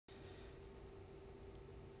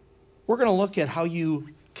we're going to look at how you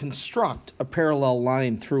construct a parallel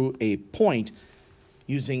line through a point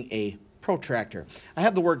using a protractor. I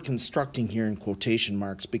have the word constructing here in quotation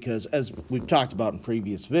marks because, as we've talked about in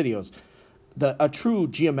previous videos, a true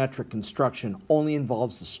geometric construction only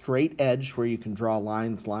involves a straight edge where you can draw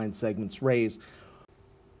lines, line segments, rays,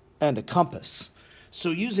 and a compass. So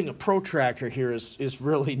using a protractor here is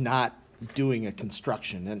really not doing a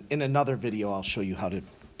construction. And in another video, I'll show you how to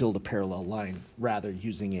build a parallel line, rather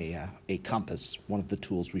using a compass, one of the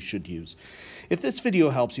tools we should use. If this video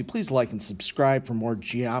helps you, please like and subscribe for more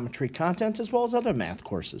geometry content as well as other math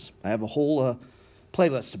courses. I have a whole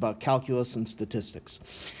playlist about calculus and statistics.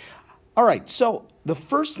 All right, so the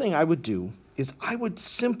first thing I would do is I would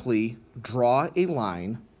simply draw a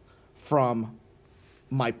line from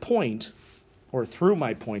my point, or through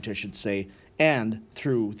my point, I should say, and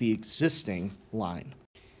through the existing line.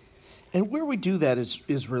 And where we do that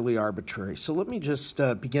is really arbitrary. So let me just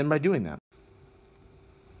begin by doing that.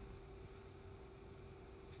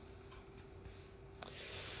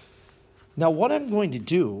 Now what I'm going to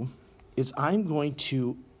do is I'm going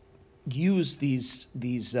to use these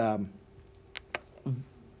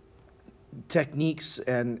techniques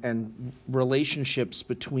and relationships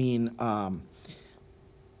between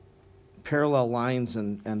parallel lines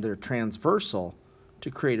and their transversal to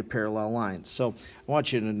create a parallel line. So I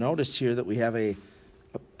want you to notice here that we have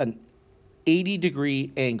an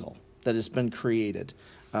 80-degree angle that has been created.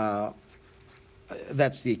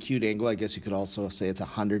 That's the acute angle. I guess you could also say it's a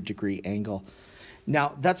 100-degree angle.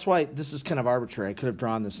 Now, that's why this is kind of arbitrary. I could have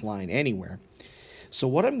drawn this line anywhere. So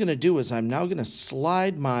what I'm going to do is I'm now going to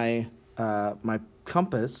slide my my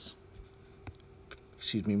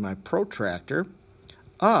protractor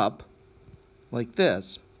up like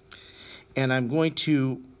this, and I'm going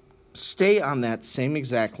to stay on that same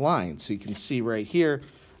exact line. So you can see right here,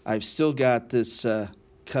 I've still got this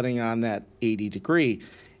cutting on that 80-degree,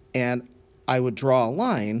 and I would draw a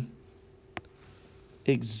line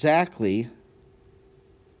exactly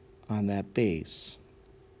on that base,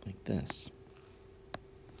 like this.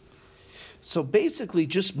 So basically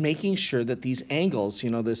just making sure that these angles,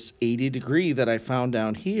 this 80-degree that I found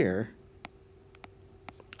down here,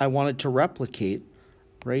 I wanted to replicate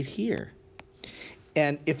right here.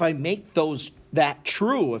 And if I make that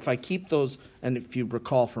true, if I keep those, and if you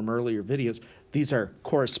recall from earlier videos, these are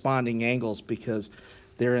corresponding angles because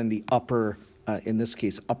they're in the upper, in this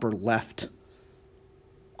case, upper left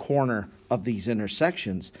corner of these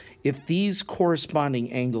intersections. If these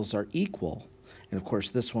corresponding angles are equal, and of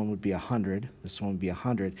course this one would be 100, this one would be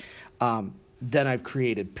 100, then I've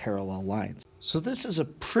created parallel lines. So this is a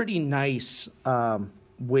pretty nice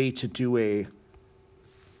way to do a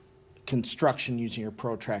construction using your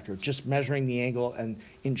protractor, just measuring the angle and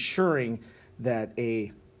ensuring that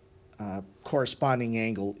a corresponding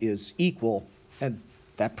angle is equal, and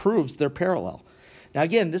that proves they're parallel. Now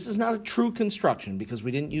again, this is not a true construction because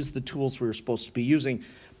we didn't use the tools we were supposed to be using,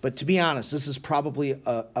 but to be honest, this is probably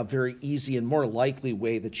a very easy and more likely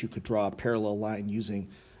way that you could draw a parallel line using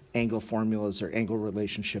angle formulas or angle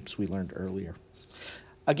relationships we learned earlier.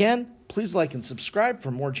 Again, please like and subscribe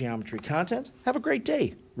for more geometry content. Have a great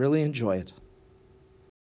day. Really enjoy it.